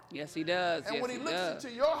heart. Yes, he does. And yes, when he looks does.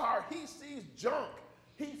 into your heart, he sees junk.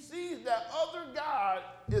 He sees that other God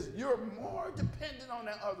is, you're more dependent on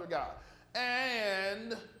that other God.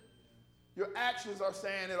 And your actions are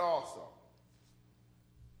saying it also.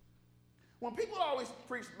 When people always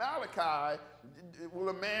preach Malachi, will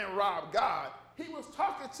a man rob God? He was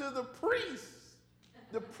talking to the priests.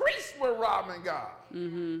 The priests were robbing God.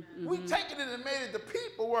 We taken it and made it the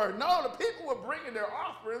people were. No, the people were bringing their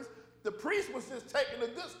offerings. The priest was just taking the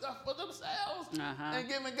good stuff for themselves and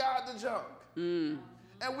giving God the junk.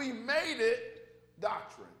 And we made it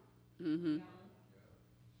doctrine.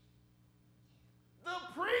 The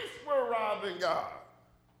priests were robbing God.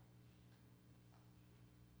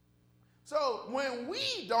 So when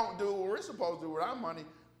we don't do what we're supposed to do with our money,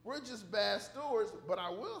 we're just bad stewards. But I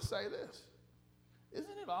will say this.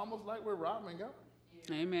 Isn't it almost like we're robbing God?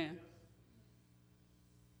 Amen.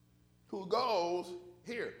 Who goes,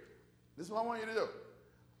 here, this is what I want you to do.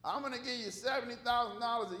 I'm going to give you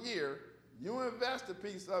 $70,000 a year. You invest a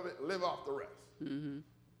piece of it, live off the rest.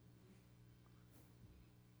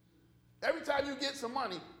 Every time you get some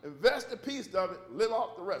money, invest a piece of it, live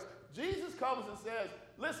off the rest. Jesus comes and says,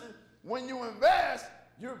 listen, when you invest,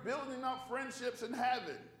 you're building up friendships in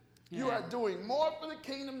heaven. You are doing more for the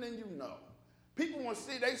kingdom than you know. People want to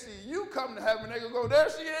see, they see you come to heaven, they going to go, there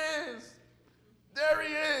she is. There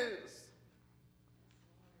he is.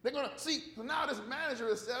 They're going to see, so now this manager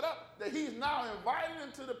is set up that he's now invited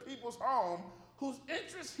into the people's home whose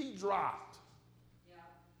interest he dropped.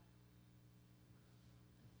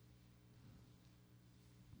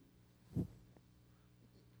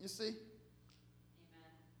 You see? Amen.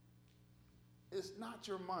 It's not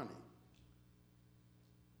your money.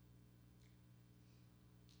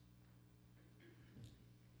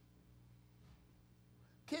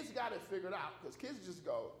 Kids got it figured out because kids just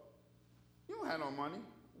go, you don't have no money.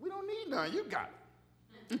 We don't need none. You got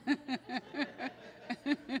it.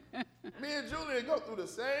 Me and Julian go through the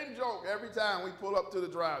same joke every time we pull up to the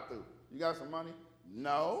drive-thru. You got some money?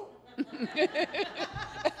 No.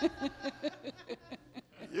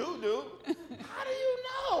 You do. How do you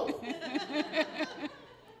know?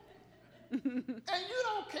 And you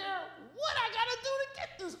don't care what I got to do to get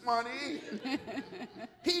this money.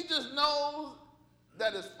 He just knows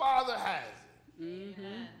that his father has it.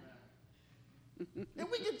 And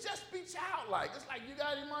we can just be childlike. It's like, you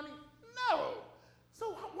got any money? No.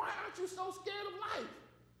 So why aren't you so scared of life?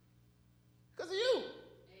 Because of you.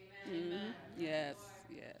 Amen. Yes,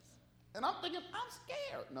 yes. And I'm thinking, I'm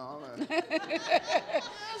scared. No, I'm not.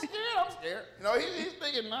 I'm scared. You know, he's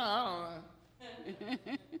thinking, nah, I don't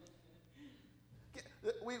know.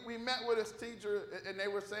 We met with his teacher, and they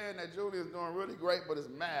were saying that Julian's doing really great, but his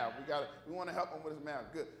math, we want to help him with his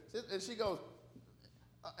math. Good. And she goes,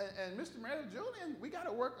 and Mr. Manager, Julian, we got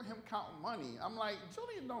to work on him counting money. I'm like,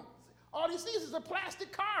 Julian, don't. All he sees is a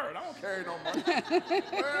plastic card. I don't carry no money.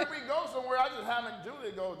 Wherever we go somewhere, I just have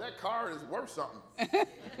Julian go, that card is worth something.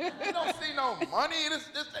 You don't see no money.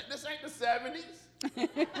 This ain't the 70s.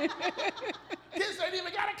 Kids ain't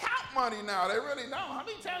even got to count money now. They really don't. How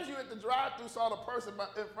many times you at the drive-thru saw the person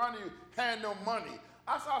in front of you hand them money?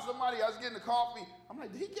 I saw somebody, I was getting the coffee. I'm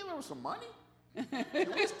like, did he give her some money? Do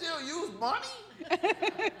we still use money?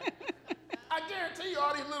 I guarantee you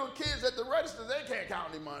all these little kids at the register, they can't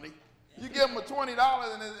count any money. You give them a $20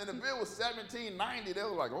 and the bill was $17.90. They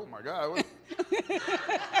was like, oh my God.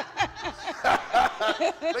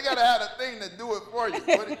 They got to have a thing to do it for you.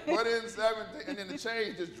 Put in 17 and then the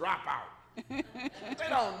change just drop out. They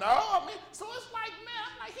don't know. I mean, so it's like, man,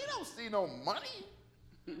 I'm like, he don't see no money.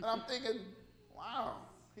 And I'm thinking, wow,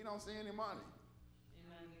 he don't see any money.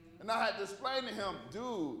 And I had to explain to him,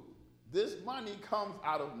 dude, this money comes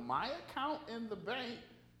out of my account in the bank.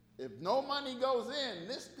 If no money goes in,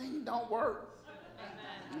 this thing don't work.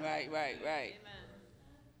 Right. Amen.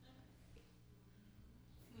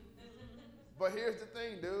 But here's the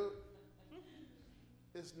thing, dude.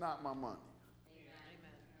 It's not my money.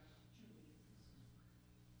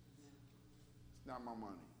 It's not my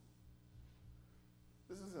money.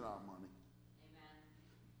 This isn't our money.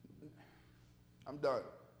 I'm done.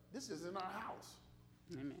 This isn't our house.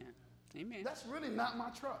 Amen. Amen. That's really not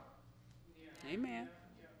my truck. Amen.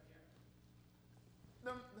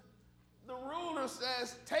 The ruler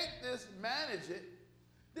says, take this, manage it.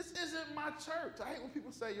 This isn't my church. I hate when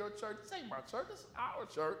people say your church. This ain't my church. This is our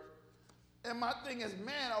church. And my thing is,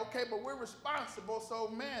 man, okay, but we're responsible, so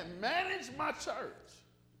man, manage my church.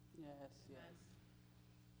 Yes, yes.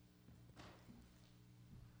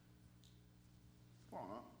 Come on,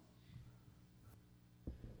 huh?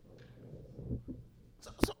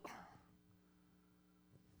 So,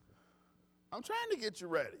 I'm trying to get you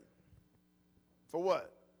ready. For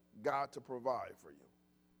what? God to provide for you.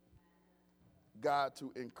 God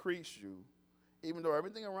to increase you, even though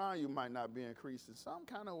everything around you might not be increased, in some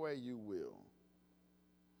kind of way you will.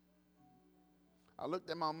 I looked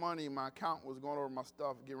at my money, my account was going over my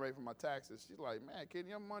stuff, getting ready for my taxes. She's like, man, Kenny,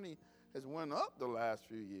 your money has went up the last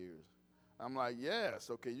few years. I'm like, yeah,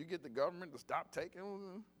 so can you get the government to stop taking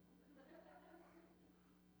them?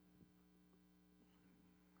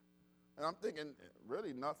 And I'm thinking,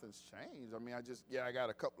 really, nothing's changed. I mean, I got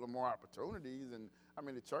a couple of more opportunities, and I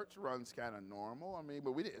mean, the church runs kind of normal. I mean,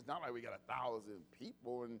 but it's not like we got 1,000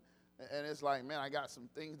 people, and it's like, man, I got some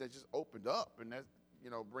things that just opened up, and that,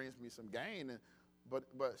 brings me some gain. But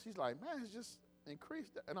she's like, man, it's just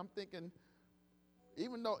increased. And I'm thinking,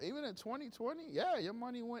 even in 2020, yeah, your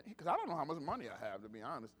money went, because I don't know how much money I have, to be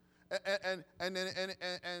honest. And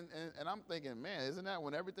I'm thinking, man, isn't that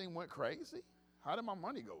when everything went crazy? How did my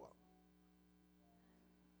money go up?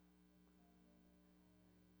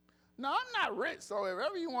 Now, I'm not rich, so if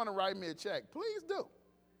ever you want to write me a check, please do.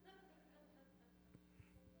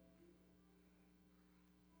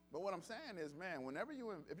 But what I'm saying is, man,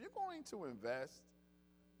 if you're going to invest,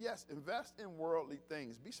 yes, invest in worldly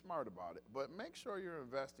things. Be smart about it, but make sure you're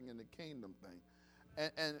investing in the kingdom thing.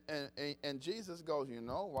 And Jesus goes, you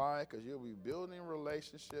know why? Because you'll be building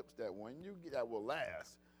relationships that will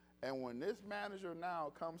last. And when this manager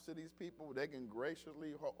now comes to these people, they can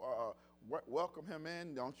graciously welcome him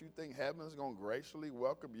in. Don't you think heaven's going to graciously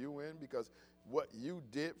welcome you in because what you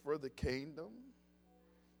did for the kingdom?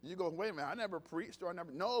 You go, wait a minute, I never preached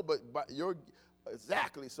no, but you're,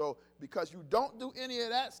 exactly. So because you don't do any of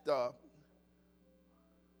that stuff,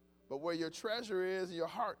 but where your treasure is and your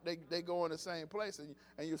heart, they go in the same place. And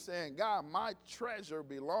you're saying, God, my treasure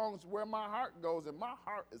belongs where my heart goes, and my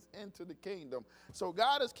heart is into the kingdom. So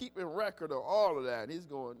God is keeping record of all of that. And he's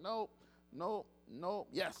going, nope, nope, nope,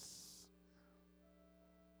 yes.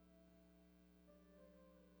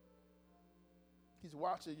 He's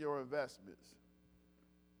watching your investments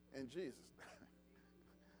in Jesus.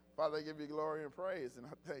 Father, I give you glory and praise, and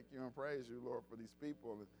I thank you and praise you, Lord, for these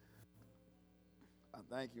people. And I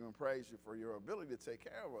thank you and praise you for your ability to take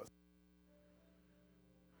care of us.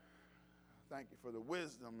 Thank you for the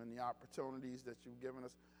wisdom and the opportunities that you've given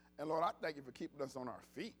us. And Lord, I thank you for keeping us on our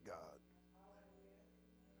feet, God.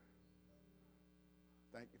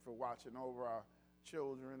 Thank you for watching over our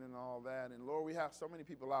children and all that. And Lord, we have so many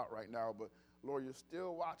people out right now, but Lord, you're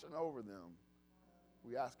still watching over them.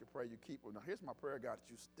 We ask and pray you keep them. Now, here's my prayer, God, that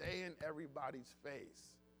you stay in everybody's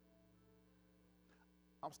face.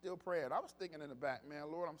 I'm still praying. I was thinking in the back,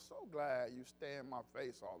 man, Lord, I'm so glad you stay in my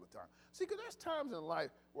face all the time. See, because there's times in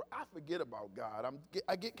life where I forget about God.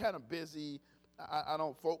 I get kind of busy. I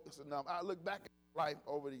don't focus enough. I look back at life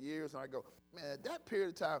over the years, and I go, man, that period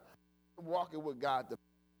of time, walking with God,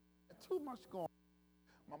 too much going on.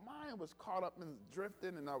 My mind was caught up in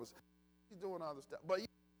drifting, and I was doing other stuff. But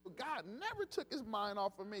God never took his mind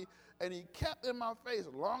off of me, and he kept in my face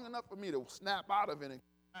long enough for me to snap out of it and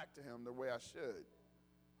come back to him the way I should.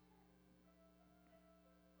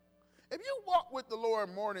 If you walk with the Lord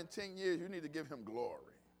more than 10 years, you need to give him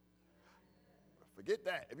glory. Forget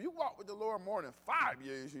that. If you walk with the Lord more than 5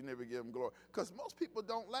 years, you never give him glory. Because most people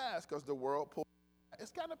don't last because the world pulls.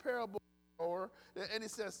 It's kind of parable. And he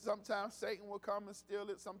says sometimes Satan will come and steal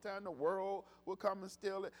it. Sometimes the world will come and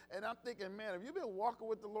steal it. And I'm thinking, man, if you've been walking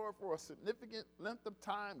with the Lord for a significant length of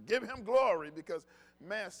time, give him glory because,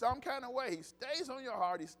 man, some kind of way he stays on your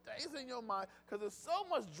heart. He stays in your mind because there's so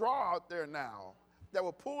much draw out there now that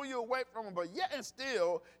will pull you away from him. But yet and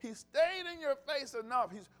still, he stayed in your face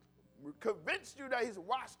enough. He's convinced you that he's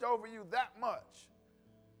watched over you that much.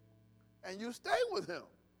 And you stay with him.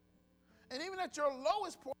 And even at your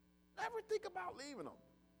lowest point, never think about leaving him.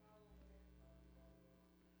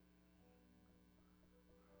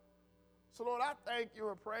 So, Lord, I thank you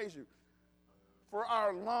and praise you for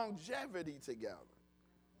our longevity together.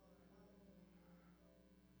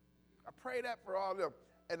 I pray that for all of them.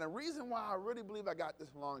 And the reason why I really believe I got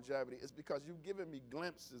this longevity is because you've given me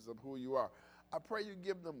glimpses of who you are. I pray you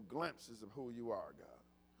give them glimpses of who you are, God.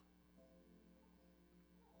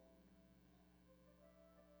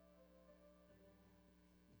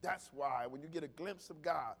 That's why when you get a glimpse of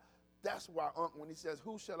God, that's why when he says,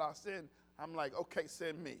 who shall I send? I'm like, okay,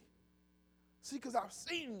 send me. See, because I've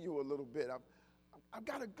seen you a little bit. I've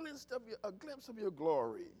got a glimpse of your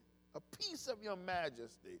glory, a piece of your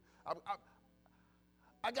majesty.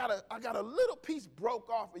 I got a little piece broke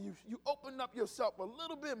off, and you opened up yourself a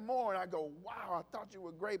little bit more, and I go, wow, I thought you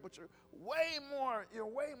were great, but you're way more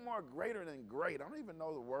greater than great. I don't even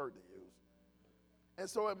know the word to use. And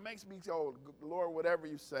so it makes me go, Lord, whatever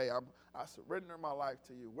you say, I surrender my life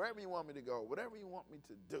to you. Wherever you want me to go, whatever you want me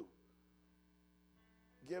to do.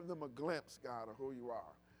 Give them a glimpse, God, of who you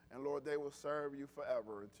are. And Lord, they will serve you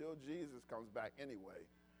forever until Jesus comes back anyway.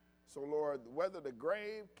 So Lord, whether the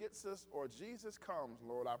grave gets us or Jesus comes,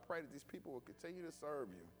 Lord, I pray that these people will continue to serve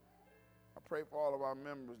you. I pray for all of our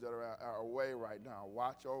members that are away right now.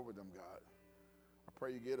 Watch over them, God. I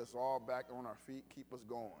pray you get us all back on our feet, keep us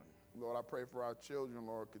going. Lord, I pray for our children,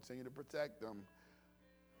 Lord, continue to protect them.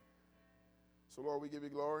 So, Lord, we give you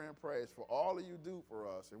glory and praise for all that you do for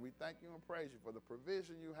us, and we thank you and praise you for the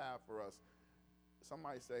provision you have for us.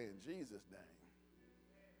 Somebody say, in Jesus' name.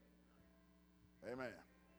 Amen.